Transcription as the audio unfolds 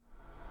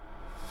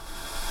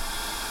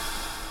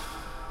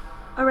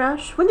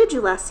Arash, when did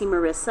you last see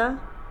Marissa?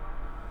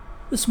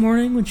 This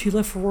morning when she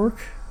left for work.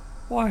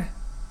 Why?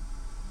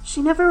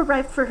 She never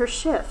arrived for her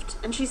shift,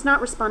 and she's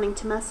not responding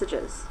to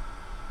messages.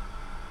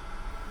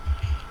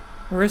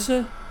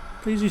 Marissa,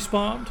 please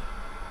respond.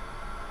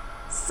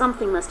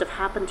 Something must have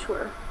happened to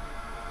her.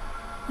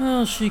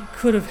 Well, she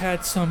could have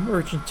had some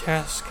urgent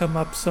task come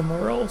up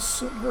somewhere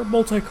else, and her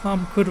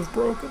multicom could have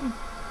broken.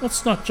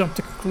 Let's not jump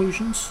to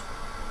conclusions.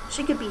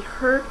 She could be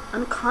hurt,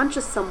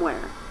 unconscious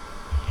somewhere.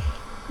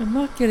 I'm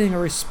not getting a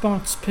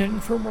response ping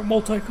from her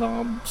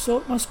multicom, so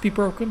it must be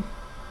broken.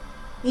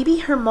 Maybe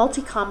her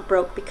multicom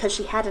broke because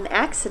she had an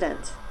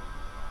accident.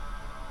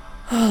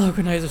 I'll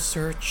organize a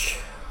search.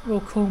 We'll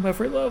comb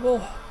every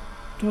level.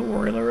 Don't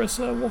worry,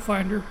 Larissa, we'll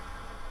find her.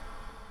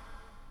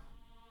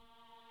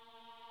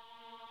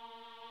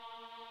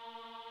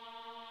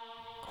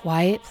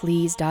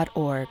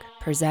 QuietPlease.org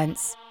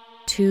presents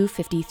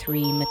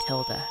 253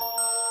 Matilda.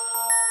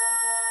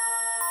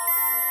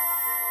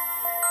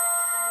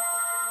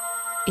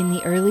 In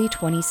the early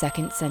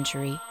 22nd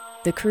century,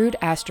 the crewed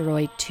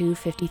asteroid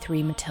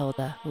 253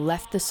 Matilda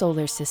left the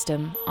solar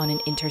system on an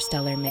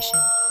interstellar mission.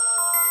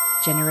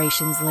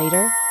 Generations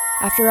later,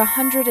 after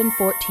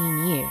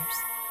 114 years,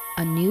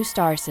 a new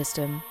star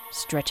system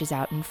stretches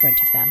out in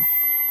front of them.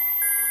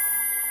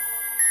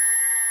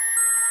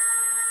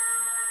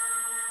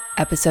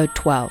 Episode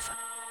 12.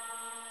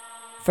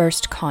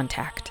 First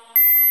Contact.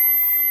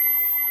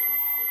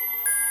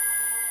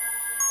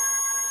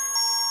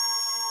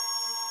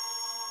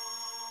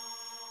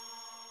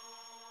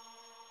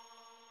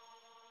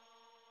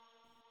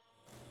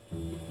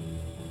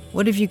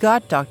 What have you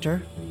got,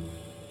 Doctor?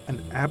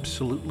 An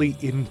absolutely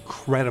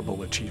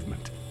incredible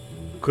achievement.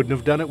 Couldn't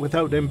have done it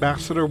without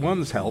Ambassador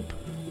One's help.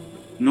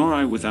 Nor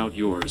I without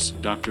yours,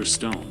 Dr.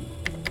 Stone.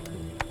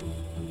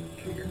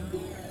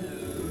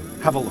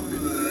 Have a look.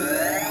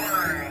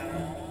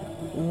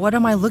 What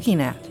am I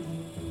looking at?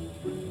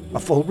 A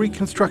full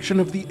reconstruction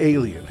of the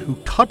alien who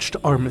touched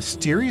our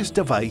mysterious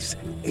device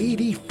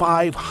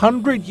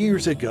 8,500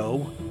 years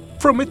ago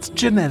from its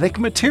genetic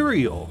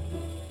material.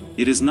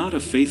 It is not a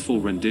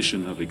faithful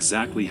rendition of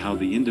exactly how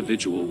the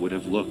individual would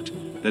have looked.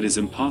 That is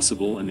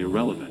impossible and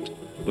irrelevant,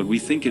 but we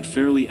think it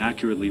fairly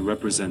accurately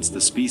represents the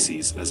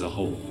species as a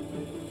whole.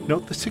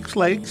 Note the 6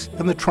 legs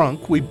and the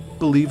trunk. We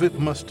believe it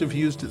must have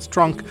used its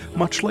trunk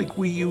much like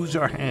we use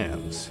our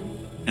hands.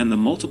 And the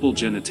multiple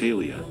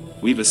genitalia.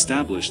 We've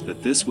established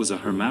that this was a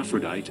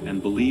hermaphrodite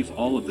and believe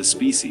all of the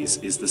species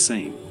is the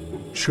same.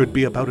 Should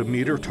be about 1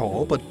 meter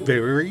tall, but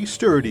very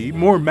sturdy,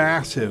 more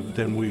massive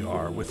than we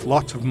are, with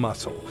lots of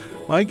muscle.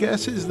 My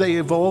guess is they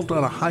evolved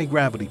on a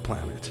high-gravity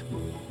planet.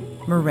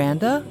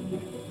 Miranda?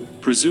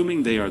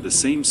 Presuming they are the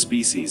same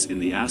species in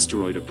the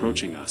asteroid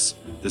approaching us,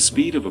 the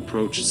speed of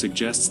approach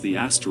suggests the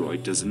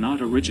asteroid does not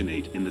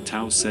originate in the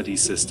Tau Ceti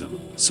system.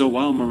 So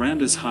while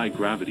Miranda's high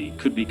gravity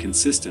could be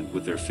consistent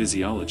with their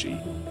physiology,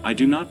 I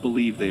do not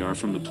believe they are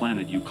from the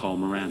planet you call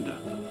Miranda.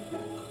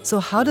 So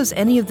how does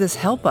any of this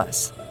help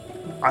us?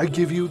 I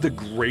give you the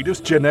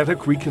greatest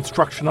genetic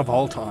reconstruction of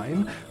all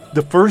time,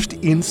 the first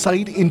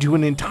insight into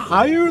an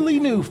entirely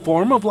new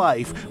form of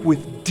life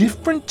with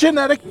different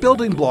genetic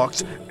building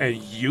blocks, and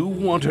you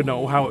want to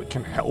know how it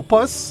can help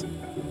us?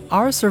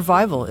 Our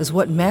survival is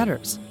what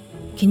matters.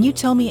 Can you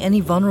tell me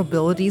any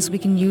vulnerabilities we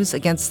can use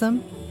against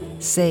them?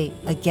 Say,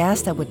 a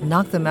gas that would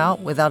knock them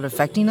out without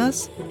affecting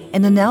us?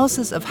 An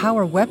analysis of how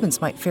our weapons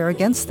might fare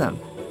against them?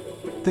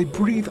 They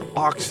breathe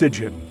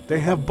oxygen. They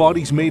have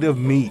bodies made of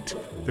meat.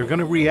 They're going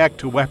to react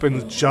to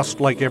weapons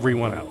just like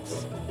everyone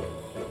else.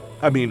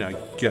 I mean, I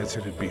guess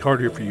it'd be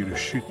harder for you to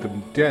shoot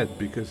them dead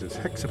because as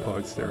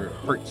hexapods, their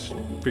hearts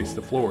face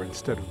the floor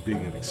instead of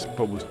being an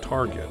exposed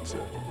target.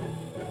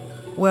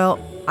 Well,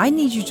 I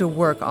need you to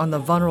work on the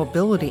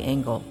vulnerability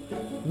angle.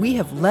 We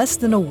have less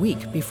than a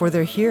week before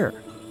they're here.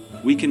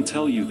 We can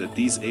tell you that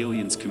these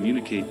aliens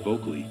communicate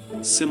vocally,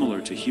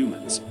 similar to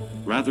humans,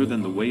 rather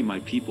than the way my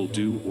people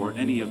do or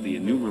any of the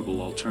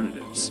innumerable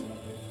alternatives.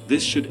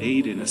 This should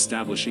aid in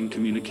establishing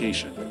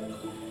communication.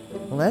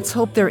 Let's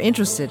hope they're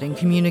interested in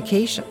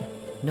communication.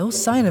 No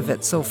sign of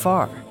it so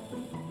far.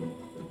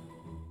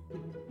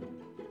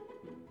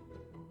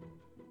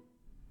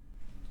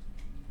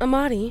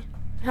 Amadi,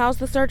 how's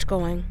the search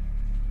going?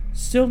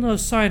 Still no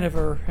sign of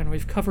her, and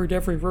we've covered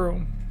every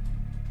room.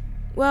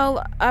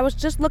 Well, I was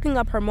just looking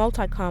up her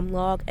multicom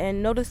log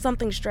and noticed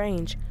something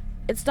strange.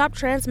 It stopped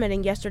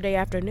transmitting yesterday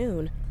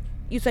afternoon.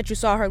 You said you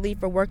saw her leave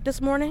for work this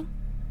morning?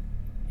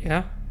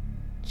 Yeah?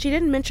 She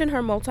didn't mention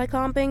her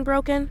multicom being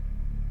broken?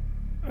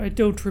 I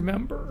don't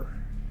remember.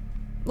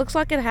 Looks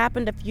like it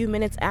happened a few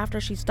minutes after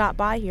she stopped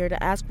by here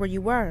to ask where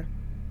you were.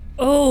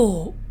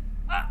 Oh,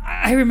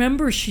 I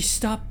remember she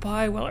stopped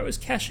by while I was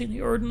caching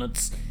the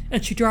ordnance,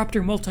 and she dropped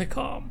her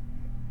multicom.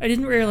 I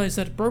didn't realize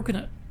that had broken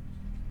it.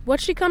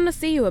 What'd she come to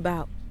see you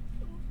about?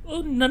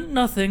 Oh,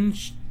 nothing.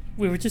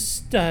 We were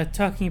just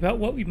talking about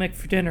what we make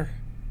for dinner.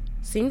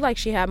 Seemed like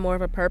she had more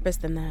of a purpose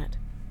than that.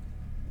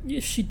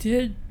 If she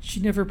did, she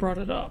never brought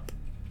it up.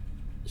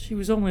 She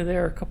was only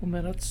there a couple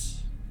minutes.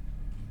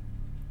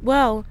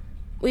 Well,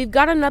 we've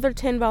got another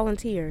 10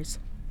 volunteers.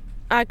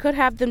 I could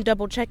have them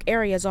double-check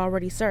areas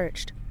already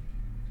searched.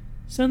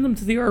 Send them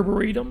to the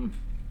Arboretum.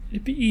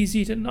 It'd be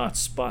easy to not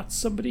spot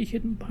somebody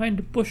hidden behind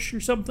a bush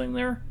or something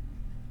there.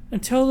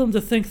 And tell them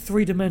to think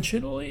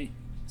three-dimensionally.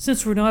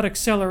 Since we're not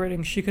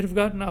accelerating, she could have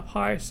gotten up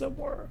high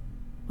somewhere.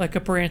 Like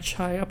a branch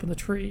high up in the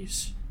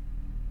trees.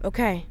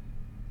 Okay.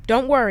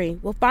 Don't worry,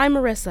 we'll find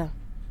Marissa.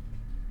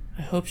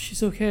 I hope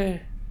she's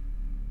okay.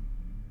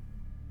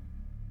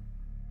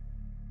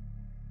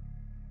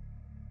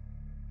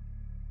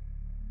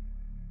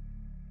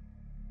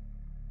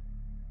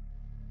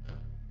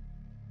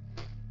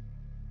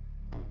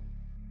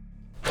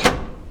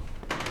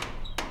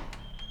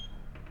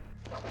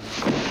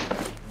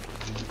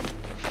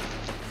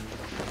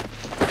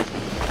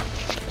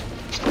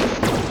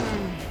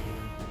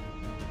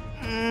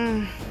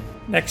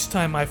 Next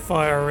time I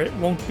fire, it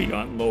won't be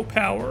on low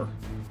power.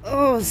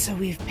 Oh, so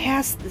we've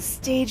passed the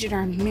stage in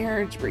our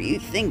marriage where you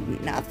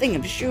think nothing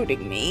of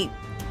shooting me.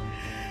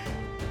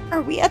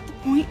 Are we at the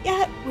point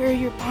yet where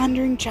you're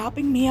pondering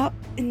chopping me up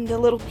into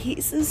little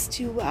pieces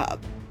to,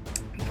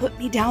 put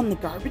me down the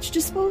garbage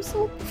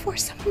disposal before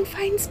someone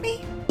finds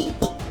me?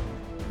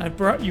 I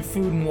brought you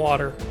food and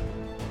water.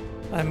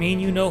 I mean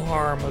you no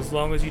harm as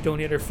long as you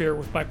don't interfere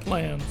with my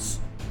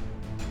plans.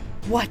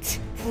 What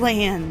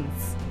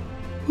plans?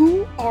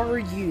 Who are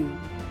you?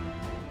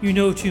 You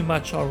know too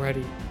much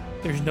already.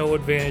 There's no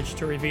advantage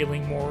to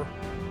revealing more.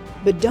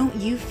 But don't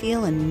you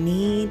feel a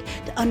need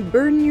to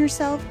unburden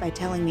yourself by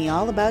telling me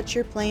all about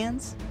your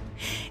plans?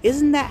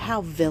 Isn't that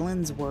how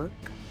villains work?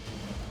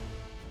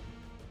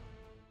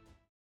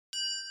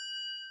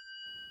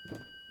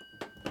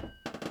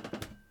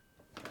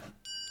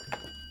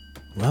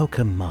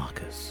 Welcome,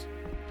 Marcus.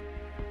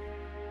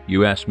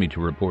 You asked me to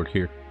report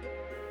here?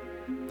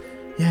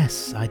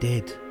 Yes, I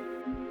did.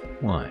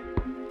 Why?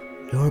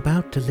 You're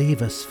about to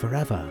leave us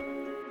forever.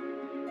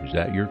 Is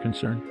that your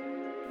concern?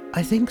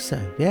 I think so,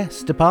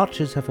 yes.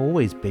 Departures have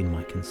always been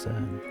my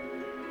concern.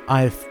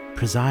 I've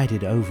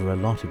presided over a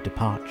lot of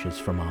departures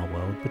from our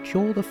world, but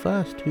you're the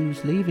first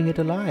who's leaving it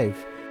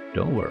alive.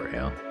 Don't worry,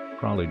 I'll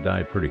probably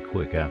die pretty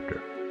quick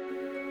after.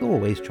 You're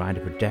always trying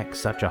to project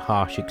such a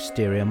harsh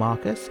exterior,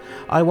 Marcus.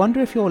 I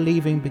wonder if you're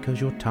leaving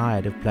because you're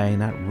tired of playing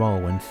that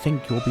role and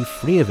think you'll be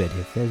free of it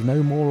if there's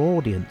no more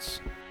audience.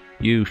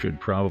 You should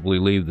probably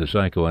leave the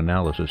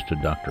psychoanalysis to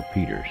Dr.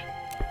 Peters.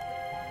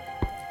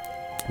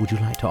 Would you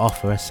like to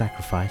offer a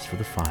sacrifice for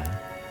the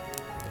fire?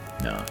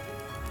 No.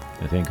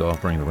 I think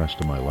offering the rest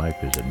of my life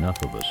is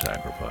enough of a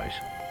sacrifice.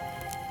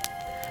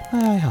 May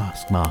I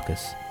ask,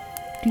 Marcus,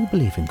 do you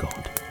believe in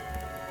God?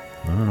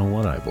 I don't know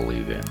what I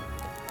believe in.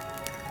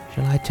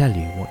 Shall I tell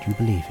you what you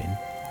believe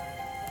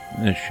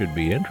in? This should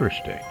be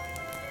interesting.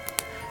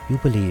 You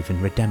believe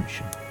in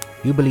redemption.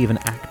 You believe an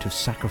act of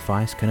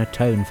sacrifice can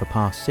atone for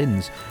past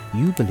sins.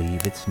 You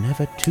believe it's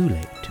never too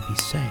late to be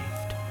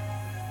saved.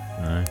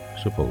 I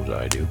suppose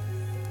I do.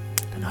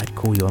 Then I'd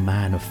call you a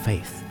man of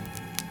faith.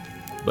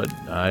 But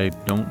I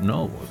don't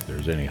know if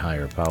there's any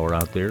higher power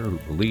out there who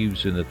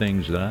believes in the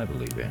things that I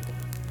believe in.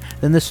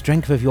 Then the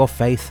strength of your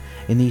faith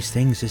in these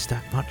things is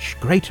that much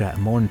greater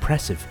and more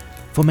impressive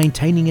for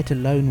maintaining it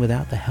alone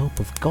without the help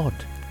of God.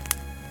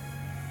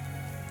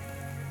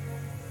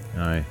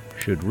 I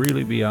should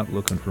really be out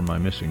looking for my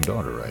missing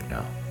daughter right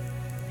now.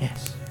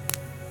 Yes,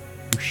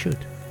 you should.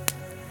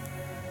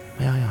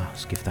 May I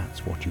ask if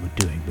that's what you were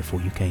doing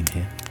before you came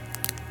here?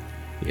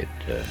 It,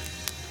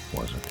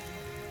 wasn't.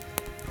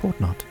 Thought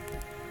not.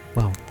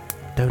 Well,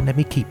 don't let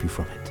me keep you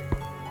from it.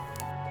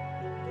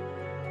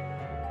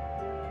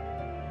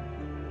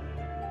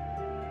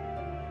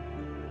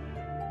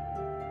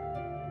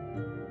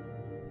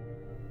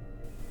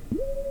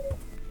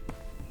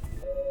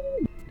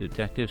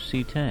 Detective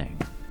C. Tang.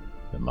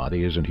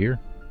 Amadi isn't here?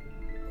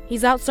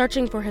 He's out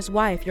searching for his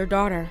wife, your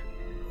daughter.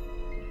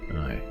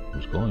 I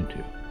was going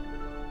to.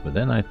 But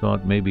then I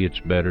thought maybe it's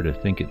better to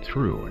think it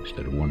through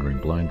instead of wandering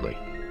blindly.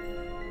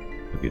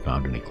 Have you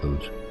found any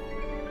clues?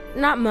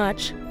 Not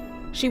much.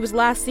 She was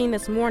last seen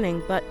this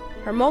morning, but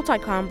her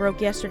multicom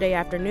broke yesterday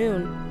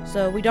afternoon,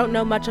 so we don't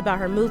know much about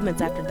her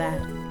movements after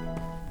that.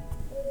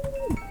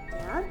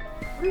 Dad?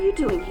 What are you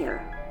doing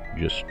here?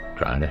 Just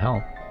trying to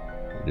help.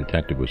 The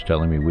detective was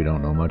telling me we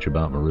don't know much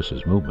about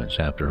Marissa's movements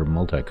after her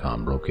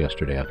multicom broke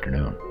yesterday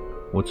afternoon.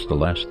 What's the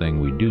last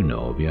thing we do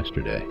know of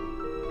yesterday?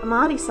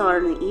 Amadi saw her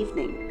in the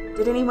evening.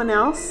 Did anyone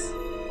else?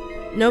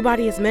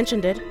 Nobody has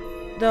mentioned it,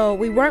 though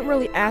we weren't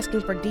really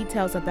asking for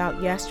details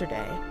about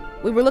yesterday.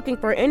 We were looking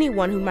for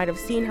anyone who might have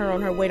seen her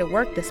on her way to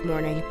work this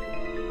morning.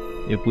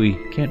 If we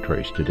can't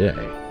trace today,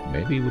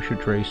 maybe we should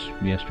trace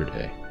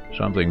yesterday.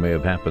 Something may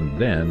have happened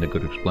then that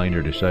could explain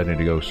her deciding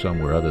to go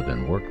somewhere other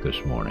than work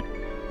this morning.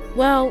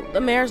 Well,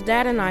 the mayor's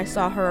dad and I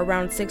saw her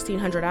around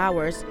 1600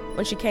 hours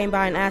when she came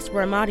by and asked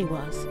where Amadi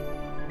was.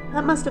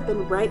 That must have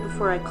been right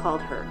before I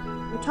called her.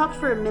 We talked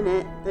for a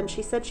minute, then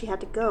she said she had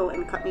to go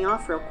and cut me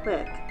off real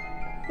quick.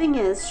 Thing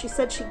is, she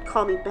said she'd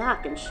call me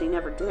back and she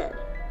never did.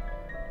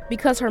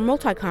 Because her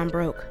multicom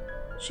broke.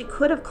 She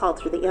could have called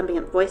through the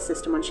ambient voice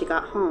system when she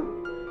got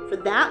home. For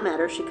that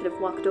matter, she could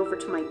have walked over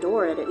to my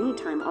door at any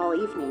time all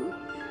evening.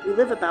 We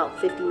live about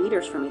 50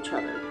 meters from each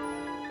other.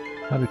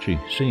 How did she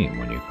seem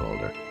when you called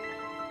her?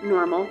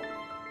 Normal.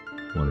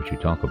 What did she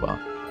talk about?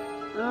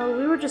 Oh,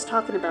 we were just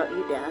talking about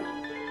you, Dad.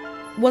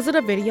 Was it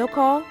a video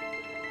call?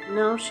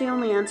 No, she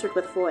only answered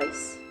with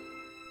voice.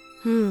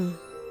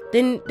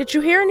 Then did you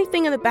hear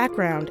anything in the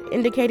background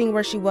indicating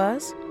where she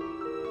was?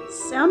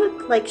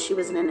 Sounded like she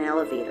was in an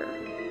elevator,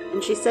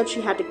 and she said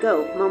she had to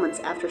go moments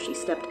after she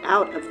stepped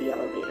out of the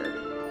elevator.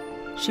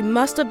 She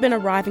must have been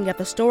arriving at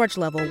the storage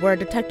level where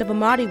Detective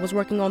Amati was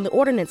working on the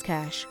ordnance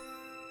cache.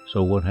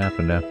 So what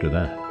happened after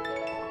that?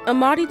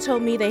 Amati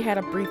told me they had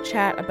a brief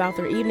chat about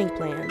their evening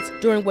plans,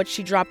 during which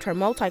she dropped her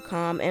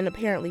multicom and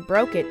apparently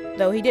broke it,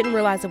 though he didn't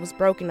realize it was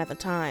broken at the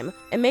time,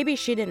 and maybe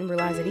she didn't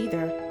realize it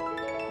either.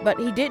 But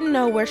he didn't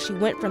know where she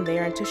went from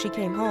there until she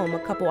came home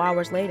a couple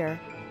hours later.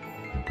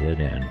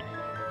 Dead end.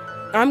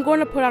 I'm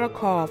going to put out a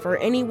call for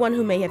anyone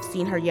who may have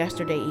seen her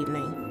yesterday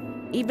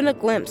evening, even a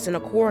glimpse in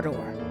a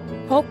corridor.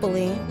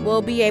 Hopefully,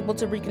 we'll be able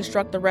to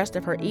reconstruct the rest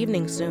of her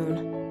evening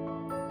soon.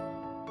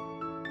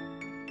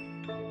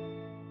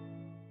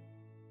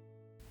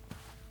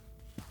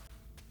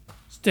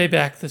 Stay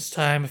back this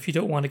time if you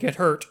don't want to get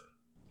hurt.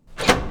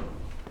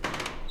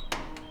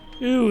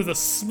 Ew, the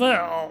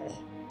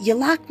smell. You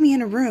locked me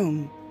in a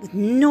room with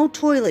no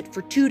toilet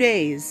for 2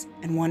 days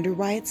and wonder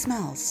why it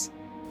smells.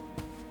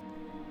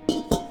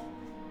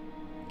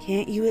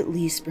 Can't you at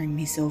least bring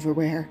me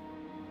silverware?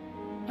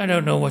 I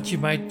don't know what you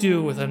might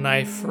do with a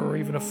knife or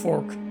even a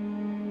fork.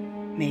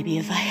 Maybe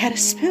if I had a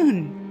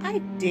spoon,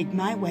 I'd dig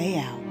my way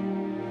out.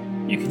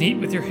 You can eat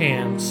with your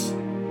hands.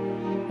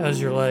 How's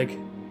your leg?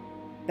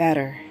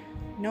 Better.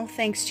 No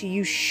thanks to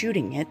you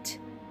shooting it.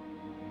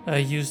 I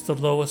used the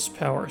lowest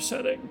power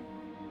setting.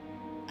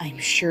 I'm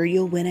sure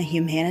you'll win a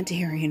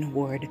humanitarian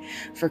award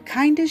for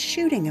kindest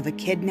shooting of a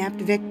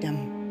kidnapped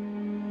victim.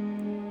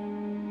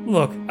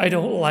 Look, I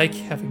don't like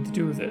having to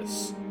do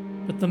this,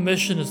 but the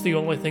mission is the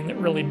only thing that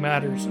really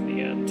matters in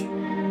the end.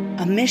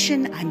 A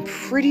mission I'm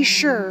pretty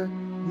sure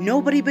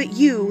nobody but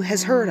you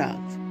has heard of.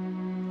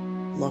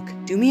 Look,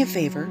 do me a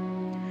favor.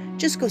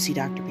 Just go see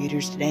Dr.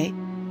 Peters today.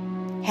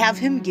 Have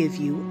him give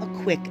you a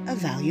quick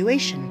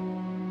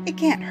evaluation. It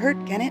can't hurt,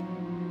 can it?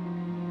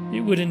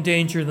 It would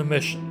endanger the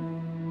mission.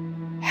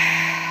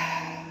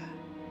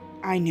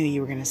 I knew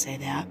you were going to say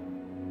that.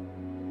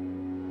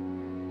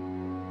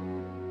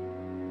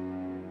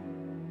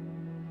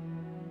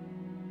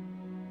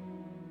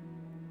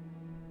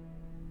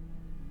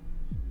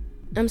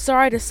 I'm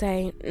sorry to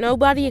say,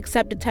 nobody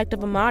except Detective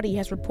Amati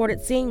has reported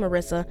seeing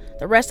Marissa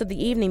the rest of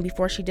the evening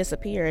before she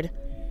disappeared.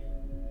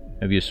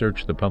 Have you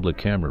searched the public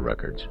camera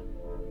records?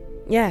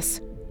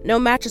 Yes, no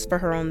matches for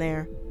her on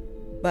there.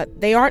 But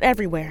they aren't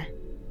everywhere.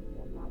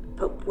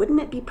 But wouldn't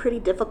it be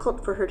pretty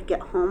difficult for her to get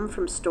home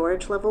from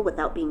storage level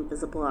without being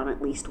visible on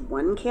at least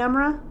one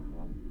camera?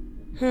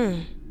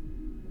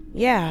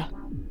 Yeah.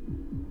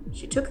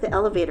 She took the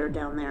elevator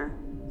down there.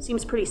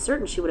 Seems pretty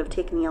certain she would have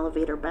taken the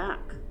elevator back.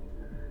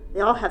 They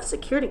all have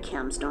security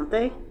cams, don't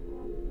they?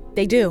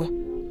 They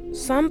do.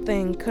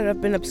 Something could have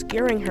been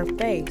obscuring her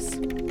face.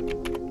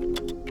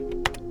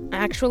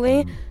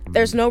 Actually,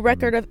 there's no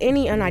record of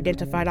any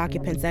unidentified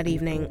occupants that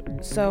evening,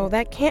 so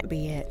that can't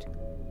be it.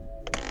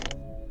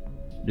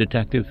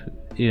 Detective,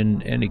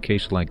 in any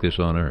case like this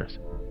on Earth,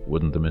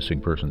 wouldn't the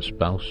missing person's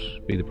spouse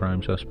be the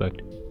prime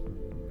suspect?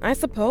 I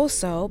suppose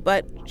so,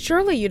 but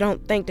surely you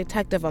don't think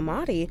Detective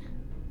Amati...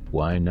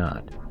 Why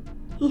not?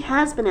 He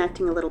has been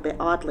acting a little bit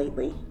odd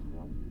lately.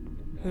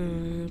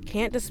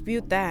 Can't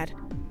dispute that.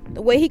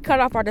 The way he cut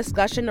off our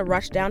discussion to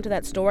rush down to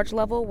that storage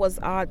level was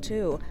odd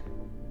too.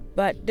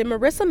 But did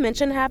Marissa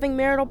mention having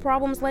marital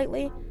problems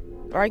lately?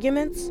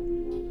 Arguments?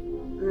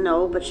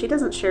 No, but she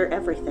doesn't share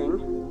everything.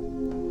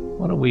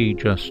 Why don't we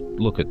just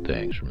look at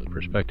things from the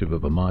perspective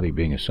of Amati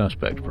being a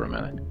suspect for a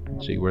minute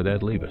and see where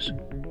that'd leave us?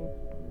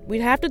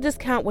 We'd have to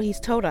discount what he's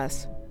told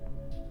us.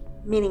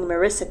 Meaning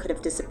Marissa could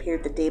have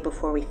disappeared the day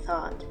before we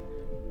thought.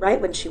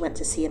 Right when she went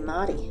to see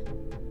Amati.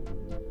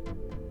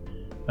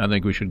 I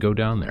think we should go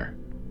down there.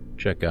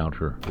 Check out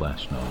her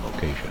last known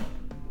location.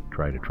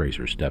 Try to trace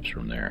her steps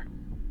from there.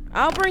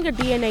 I'll bring a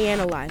DNA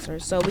analyzer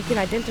so we can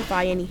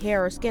identify any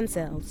hair or skin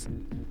cells.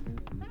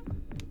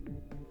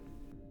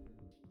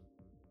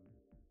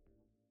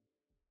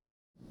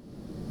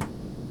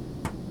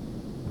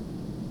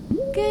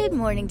 Good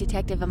morning,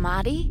 Detective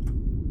Amati.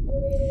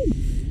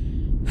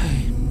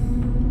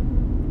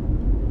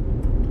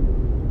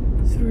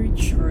 3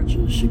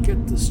 charges should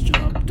get this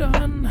job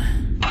done.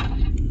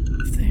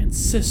 If they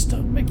insist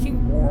on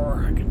making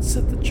war, I can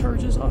set the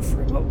charges off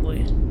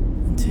remotely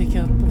and take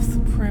out both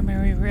the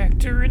primary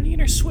reactor and the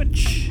inner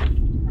switch.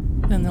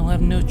 Then they'll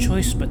have no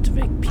choice but to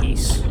make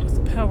peace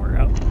with the power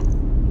out.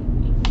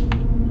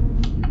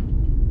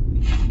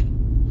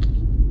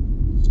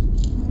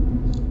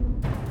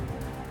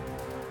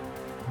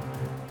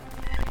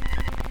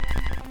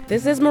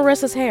 This is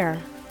Marissa's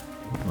hair.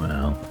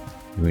 Well,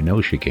 we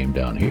know she came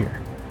down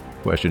here.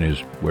 Question is,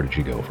 where did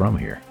she go from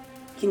here?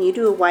 Can you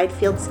do a wide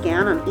field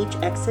scan on each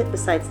exit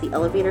besides the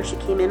elevator she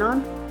came in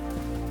on?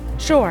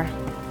 Sure.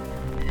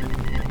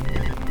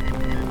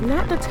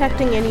 Not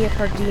detecting any of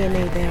her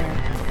DNA there.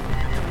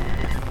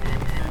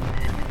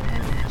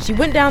 She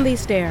went down these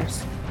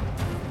stairs.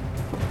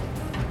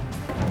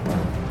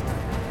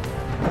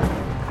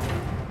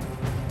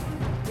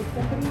 Is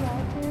somebody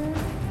out there?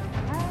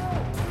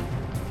 Help!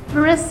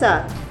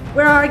 Marissa,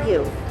 where are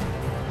you?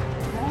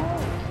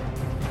 Help!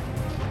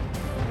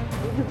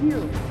 Over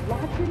here,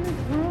 locked in this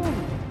room.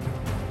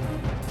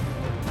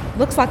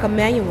 Looks like a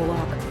manual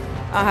lock.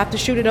 I'll have to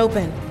shoot it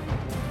open.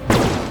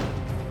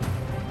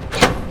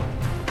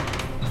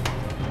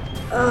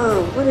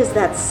 Oh, what is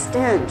that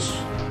stench?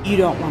 You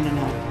don't want to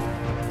know.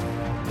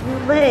 Your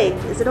leg,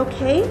 is it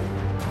okay?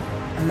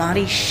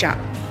 Amadi shot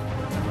me,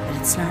 but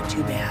it's not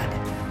too bad.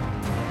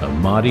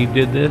 Amadi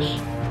did this?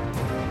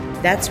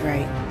 That's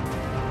right.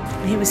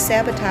 He was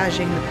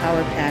sabotaging the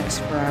power packs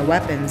for our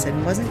weapons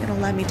and wasn't going to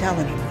let me tell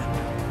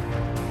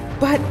anyone.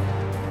 But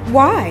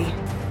why?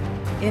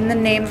 In the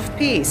name of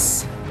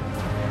peace.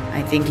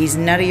 I think he's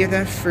nuttier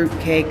than a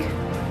fruitcake.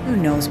 Who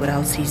knows what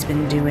else he's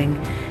been doing?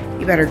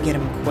 You better get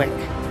him quick.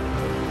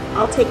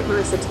 I'll take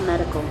Marissa to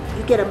medical.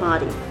 You get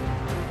Amadi.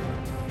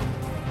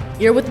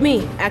 You're with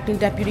me, Acting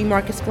Deputy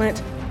Marcus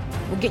Flint.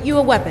 We'll get you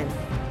a weapon.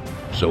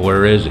 So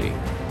where is he?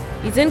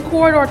 He's in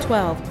Corridor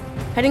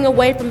 12, heading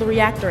away from the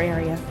reactor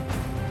area.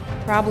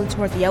 Probably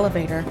toward the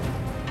elevator.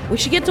 We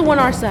should get to one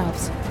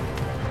ourselves.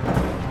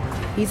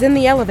 He's in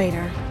the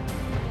elevator.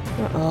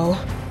 Uh-oh.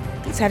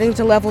 He's heading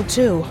to level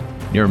 2.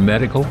 Near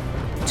medical?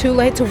 Too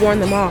late to warn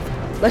them off.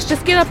 Let's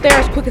just get up there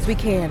as quick as we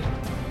can.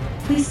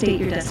 Please state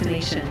your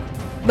destination.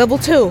 Level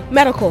 2,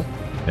 medical.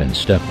 And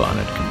step on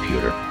it,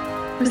 computer.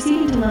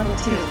 Proceeding to level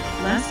 2.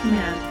 Last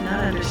command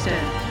not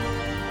understood.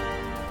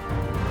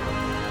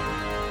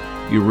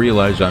 You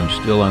realize I'm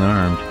still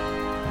unarmed?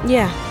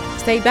 Yeah,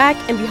 stay back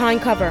and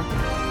behind cover.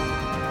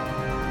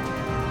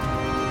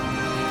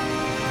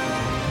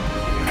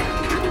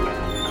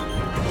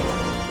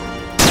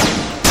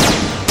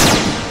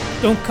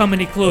 Don't come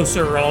any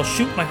closer or I'll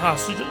shoot my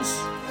hostages.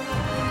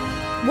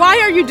 Why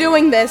are you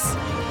doing this?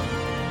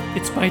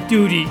 It's my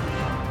duty.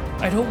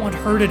 I don't want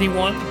to hurt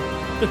anyone.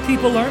 The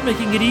people aren't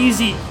making it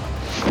easy.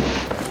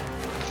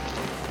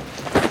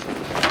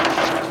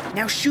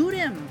 Now shoot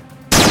him!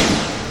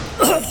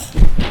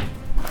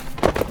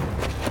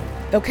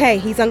 Okay,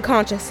 he's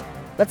unconscious.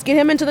 Let's get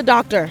him into the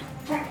doctor.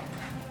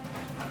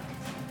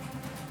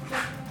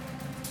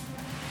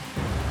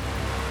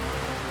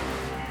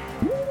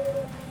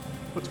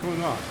 What's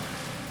going on?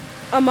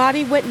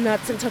 Amadi went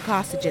nuts and took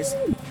hostages.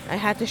 I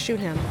had to shoot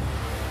him.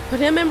 Put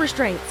him in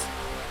restraints.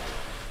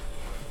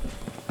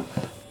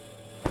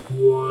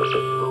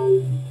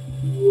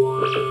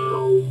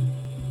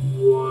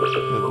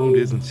 The wound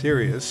isn't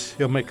serious.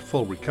 He'll make a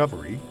full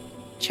recovery.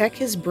 Check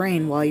his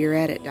brain while you're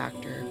at it,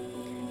 Doctor.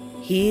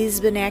 He's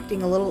been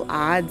acting a little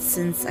odd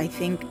since, I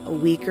think, a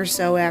week or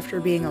so after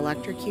being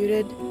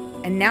electrocuted,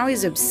 and now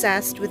he's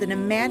obsessed with an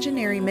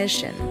imaginary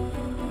mission.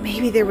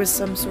 Maybe there was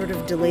some sort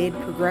of delayed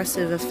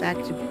progressive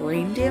effect of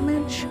brain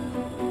damage?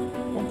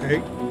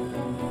 Okay.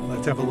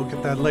 Let's have a look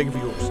at that leg of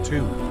yours,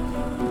 too.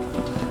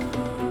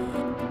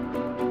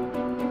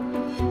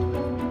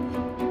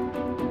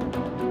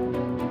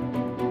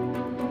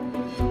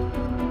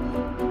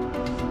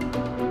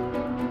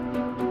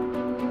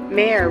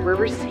 Mayor, we're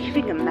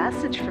receiving a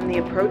message from the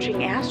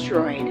approaching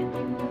asteroid.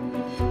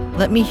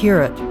 Let me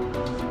hear it.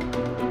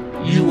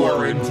 You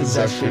are in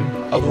possession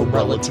of a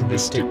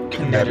relativistic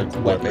kinetic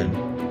weapon.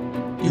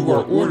 You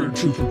are ordered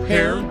to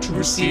prepare to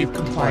receive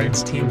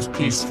compliance teams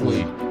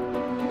peacefully.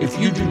 If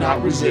you do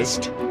not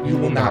resist, you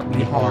will not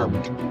be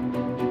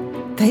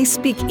harmed. They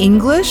speak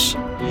English?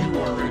 You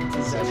are in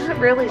possession. Not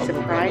really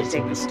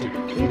surprising.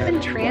 We've been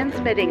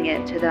transmitting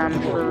it to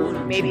them for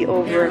maybe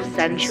over a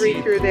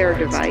century through their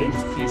device.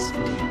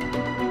 Peacefully.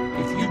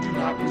 If you do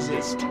not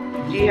resist,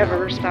 Do you have a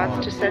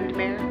response to send,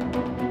 Mayor?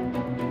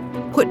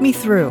 Put me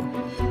through.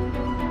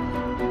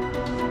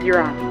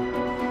 You're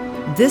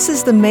on. This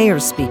is the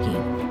mayor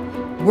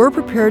speaking. We're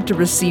prepared to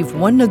receive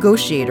one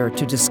negotiator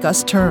to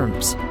discuss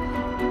terms.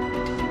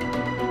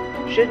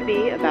 Should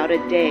be about a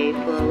day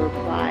for a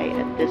reply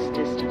at this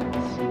distance.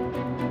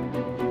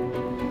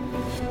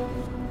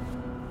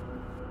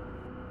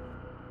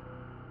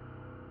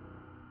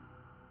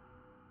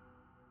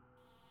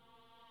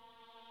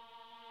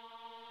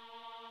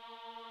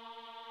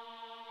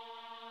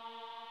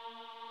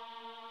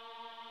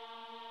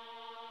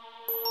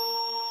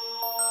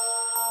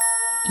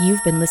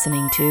 You've been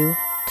listening to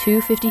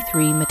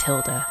 253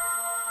 Matilda,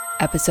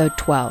 Episode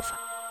 12,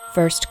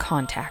 First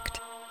Contact.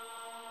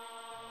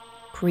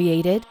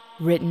 Created,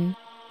 written,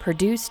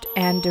 produced,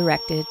 and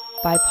directed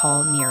by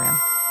Paul Neeram.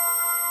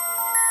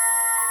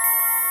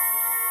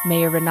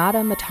 Mayor Renata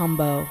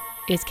Matumbo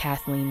is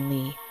Kathleen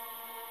Lee.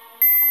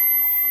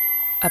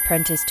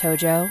 Apprentice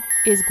Tojo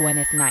is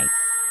Gwyneth Knight.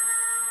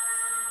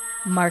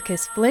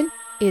 Marcus Flint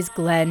is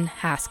Glenn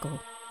Haskell.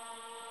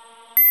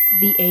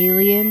 The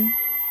Alien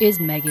is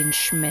Megan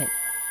Schmidt.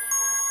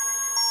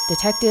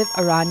 Detective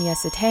Aranya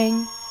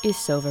Satang is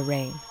Sova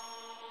Rain.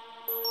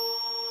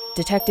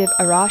 Detective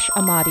Arash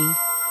Amadi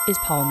is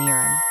Paul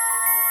Neeram.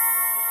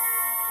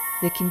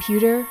 The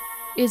computer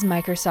is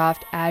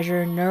Microsoft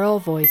Azure Neural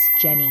Voice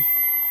Jenny.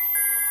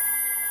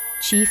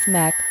 Chief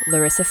Mech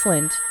Larissa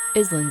Flint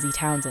is Lindsay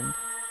Townsend.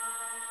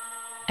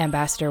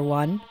 Ambassador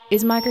 1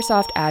 is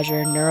Microsoft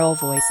Azure Neural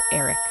Voice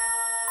Eric.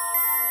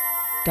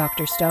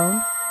 Dr.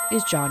 Stone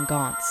is John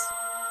Gauntz.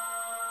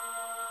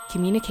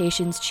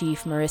 Communications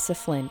Chief Marissa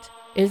Flint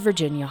is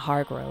Virginia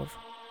Hargrove.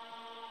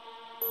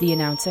 The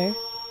announcer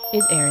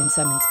is Aaron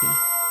Summonsby.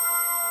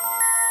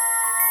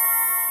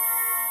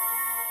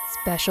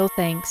 Special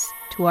thanks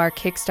to our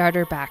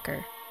Kickstarter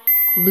backer,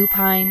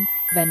 Lupine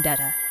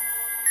Vendetta.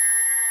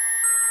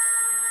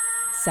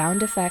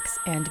 Sound effects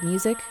and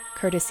music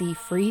courtesy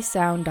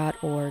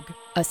freesound.org,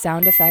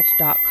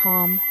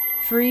 asoundeffect.com,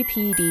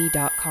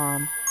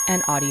 freepd.com,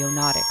 and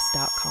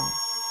audionautics.com.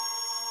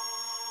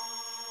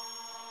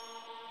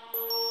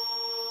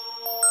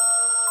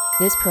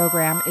 This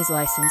program is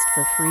licensed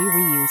for free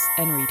reuse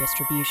and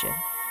redistribution.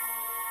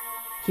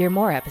 Hear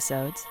more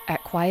episodes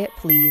at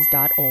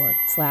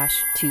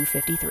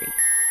quietplease.org/253.